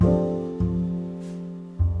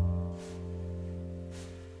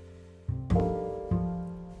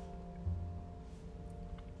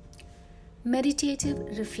Meditative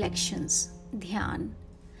Reflections, Dhyan.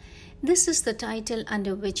 This is the title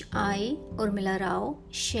under which I, Urmila Rao,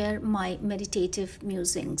 share my meditative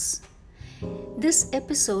musings. This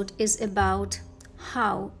episode is about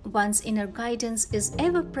how one's inner guidance is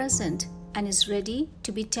ever present and is ready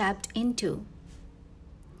to be tapped into.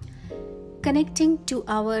 Connecting to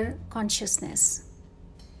our consciousness.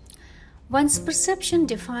 One's perception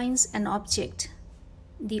defines an object.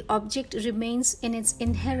 The object remains in its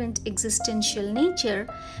inherent existential nature,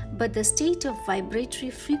 but the state of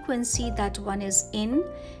vibratory frequency that one is in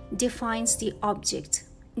defines the object,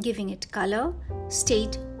 giving it color,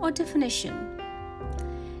 state, or definition.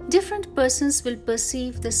 Different persons will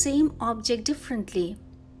perceive the same object differently.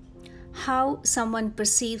 How someone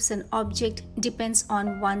perceives an object depends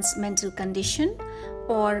on one's mental condition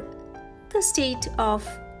or the state of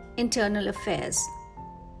internal affairs.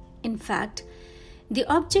 In fact, the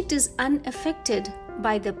object is unaffected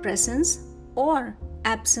by the presence or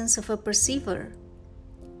absence of a perceiver.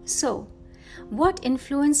 So, what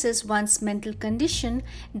influences one's mental condition?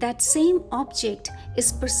 That same object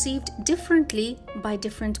is perceived differently by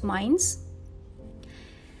different minds?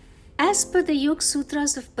 As per the Yoga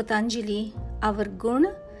Sutras of Patanjali, our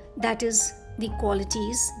guna, that is the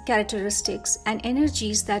qualities, characteristics, and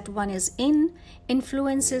energies that one is in,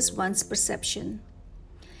 influences one's perception.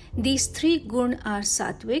 These three guna are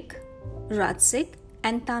sattvic, rajasic,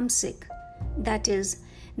 and tamasic, that is,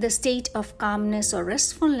 the state of calmness or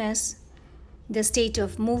restfulness, the state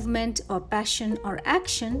of movement or passion or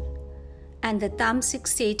action, and the tamasic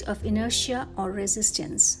state of inertia or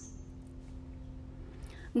resistance.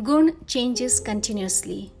 Guna changes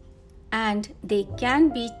continuously, and they can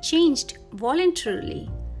be changed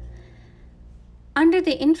voluntarily. Under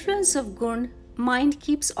the influence of guna, mind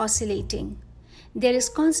keeps oscillating. There is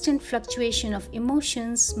constant fluctuation of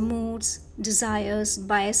emotions, moods, desires,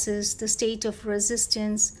 biases, the state of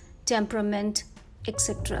resistance, temperament,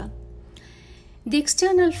 etc. The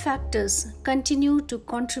external factors continue to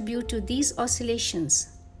contribute to these oscillations.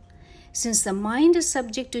 Since the mind is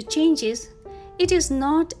subject to changes, it is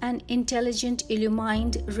not an intelligent,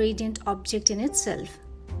 illumined, radiant object in itself.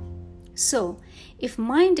 So, if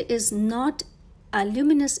mind is not a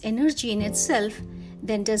luminous energy in itself,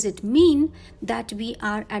 then does it mean that we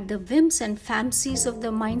are at the whims and fancies of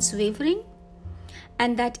the mind's wavering?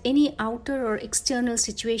 And that any outer or external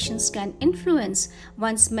situations can influence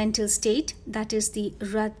one's mental state, that is the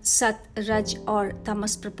Sat, Raj or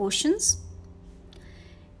Tamas proportions?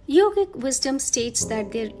 Yogic wisdom states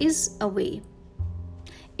that there is a way.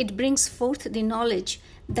 It brings forth the knowledge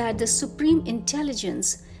that the supreme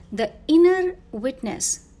intelligence, the inner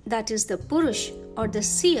witness, that is the Purush or the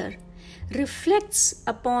seer, reflects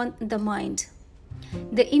upon the mind.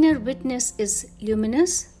 The inner witness is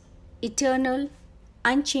luminous, eternal,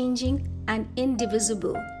 unchanging, and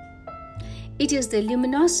indivisible. It is the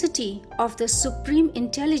luminosity of the supreme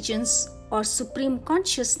intelligence or supreme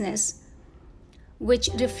consciousness which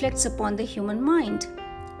reflects upon the human mind.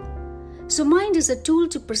 So mind is a tool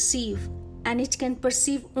to perceive, and it can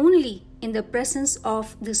perceive only in the presence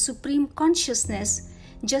of the supreme consciousness,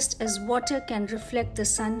 just as water can reflect the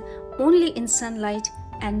sun only in sunlight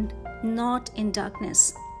and not in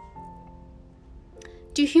darkness.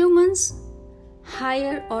 To humans,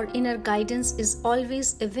 higher or inner guidance is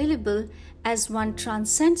always available as one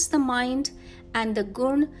transcends the mind and the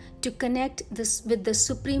guna to connect this with the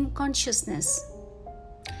supreme consciousness.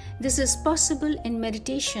 This is possible in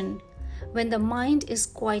meditation when the mind is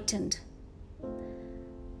quietened.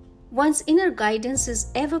 One's inner guidance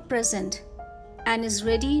is ever present and is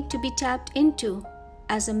ready to be tapped into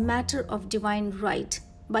as a matter of divine right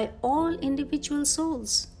by all individual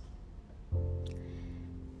souls.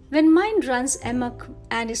 When mind runs amok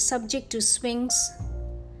and is subject to swings,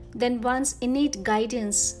 then one's innate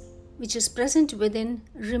guidance, which is present within,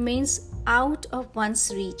 remains out of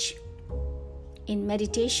one's reach. In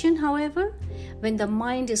meditation, however, when the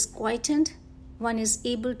mind is quietened, one is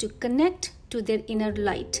able to connect to their inner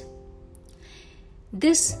light.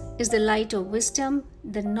 This is the light of wisdom,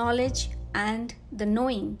 the knowledge, and the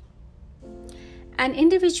knowing. An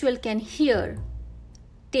individual can hear,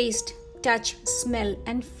 taste, touch, smell,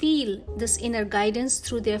 and feel this inner guidance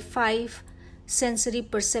through their 5 sensory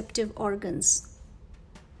perceptive organs.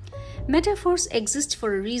 Metaphors exist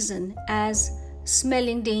for a reason, as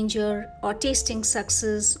smelling danger, or tasting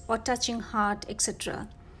success, or touching heart, etc.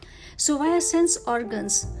 So via sense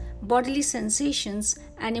organs, bodily sensations,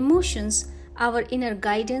 and emotions, our inner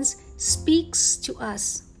guidance speaks to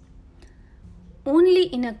us. Only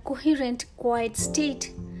in a coherent, quiet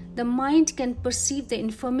state, the mind can perceive the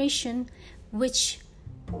information which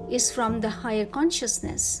is from the higher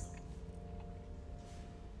consciousness.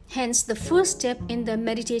 Hence, the first step in the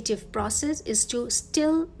meditative process is to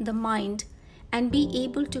still the mind and be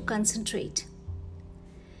able to concentrate.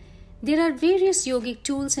 There are various yogic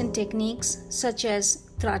tools and techniques such as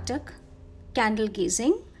Tratak, candle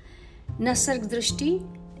gazing, Nasarg Drishti,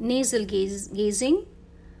 nasal gazing,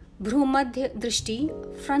 Bhrumadhya Drishti,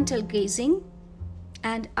 frontal gazing,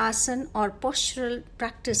 and asana or postural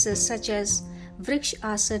practices such as Vriksha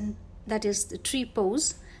asana, that is the tree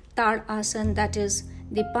pose, Tad asana, that is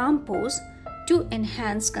the palm pose, to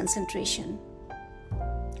enhance concentration.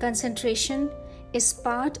 Concentration is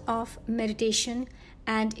part of meditation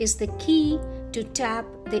and is the key to tap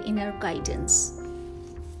the inner guidance.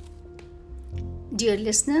 Dear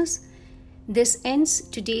listeners, this ends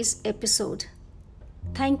today's episode.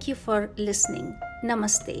 Thank you for listening.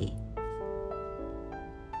 Namaste.